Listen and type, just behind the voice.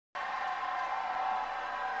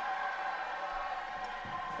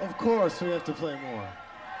Of course we have to play more.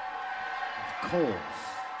 Of course.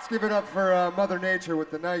 Let's give it up for Mother Nature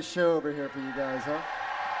with the nice show over here for you guys, huh?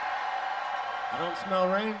 I don't smell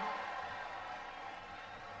rain.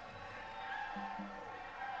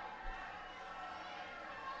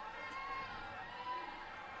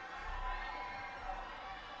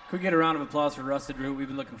 Could we get a round of applause for Rusted Root? We've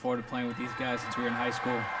been looking forward to playing with these guys since we were in high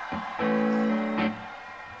school.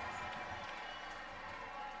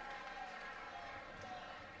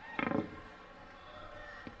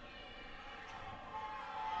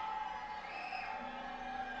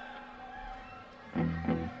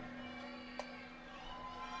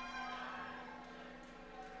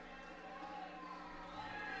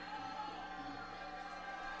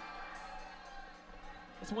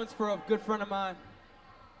 This one's for a good friend of mine.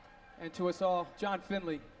 And to us all, John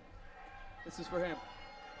Finley. This is for him.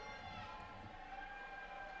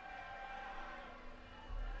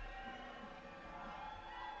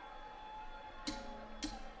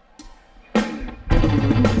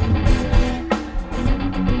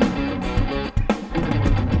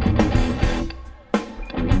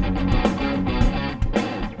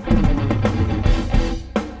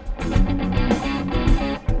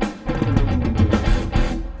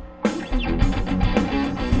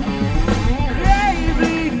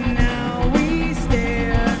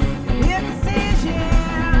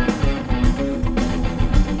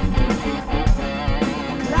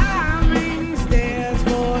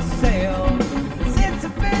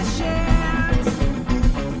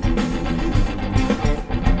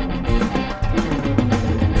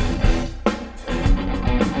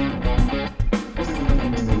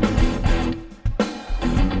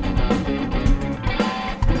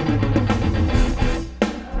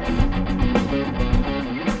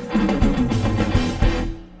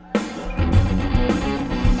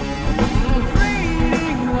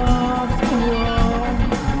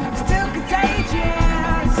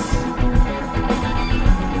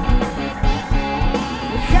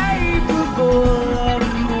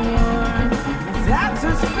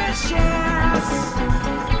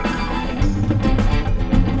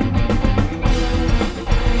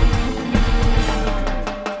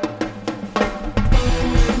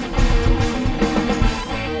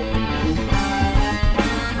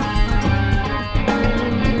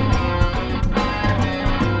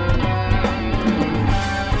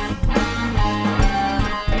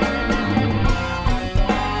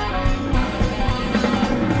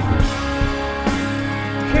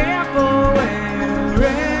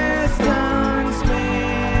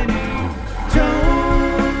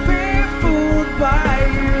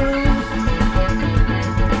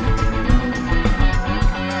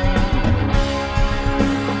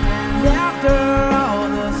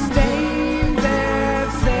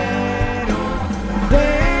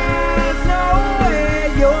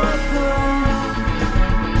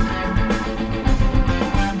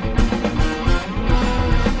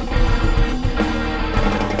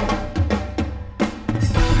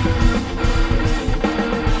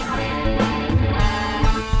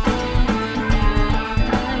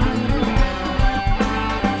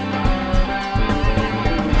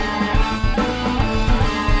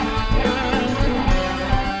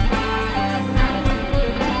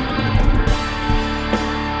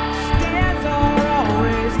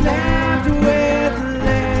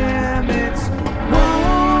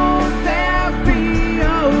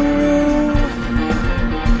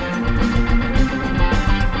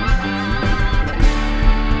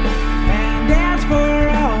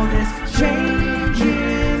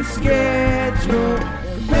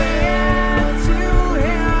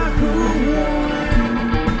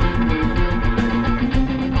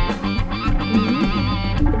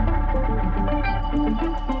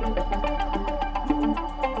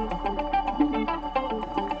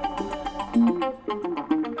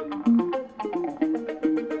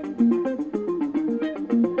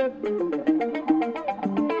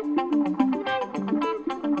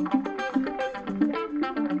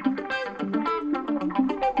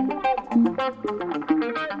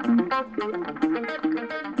 Thank you.